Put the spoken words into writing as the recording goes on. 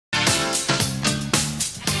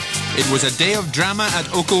It was a day of drama at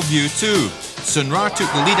Ochilview too. Stranraer took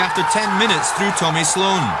the lead after 10 minutes through Tommy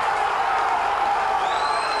Sloan.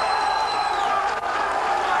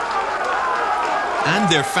 And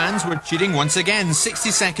their fans were cheering once again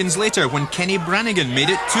 60 seconds later when Kenny Brannigan made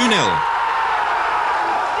it 2-0.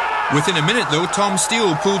 Within a minute though, Tom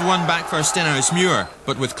Steele pulled one back for Stenhousemuir,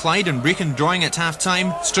 but with Clyde and Brechin drawing at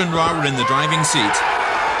half-time, Stranraer were in the driving seat.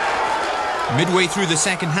 Midway through the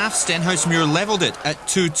second half, Stenhousemuir levelled it at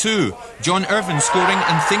 2-2, John Irvin scoring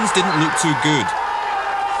and things didn't look too good.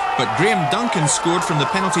 But Graham Duncan scored from the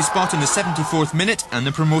penalty spot in the 74th minute and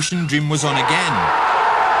the promotion dream was on again.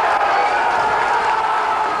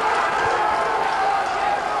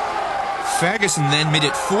 Ferguson then made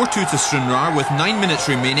it 4-2 to Stranraer with 9 minutes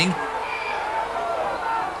remaining.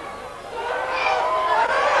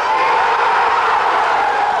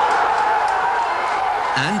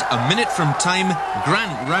 And a minute from time,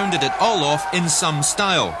 Grant rounded it all off in some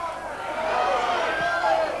style.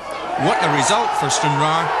 What a result for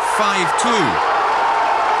Stranraer,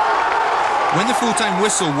 5-2. When the full-time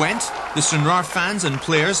whistle went, the Stranraer fans and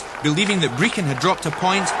players, believing that Brechin had dropped a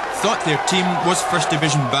point, thought their team was First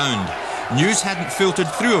Division bound. News hadn't filtered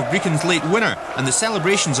through of Brechin's late winner, and the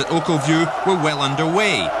celebrations at Ochilview were well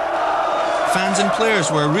underway. Fans and players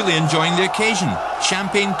were really enjoying the occasion.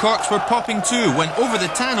 Champagne corks were popping too when over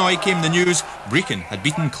the tannoy came the news Brechin had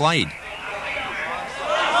beaten Clyde.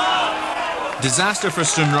 Disaster for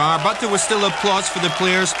Stranraer, but there was still applause for the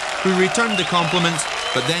players who returned the compliment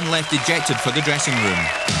but then left dejected for the dressing room.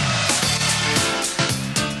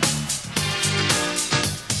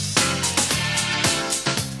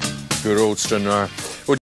 Poor old Stranraer.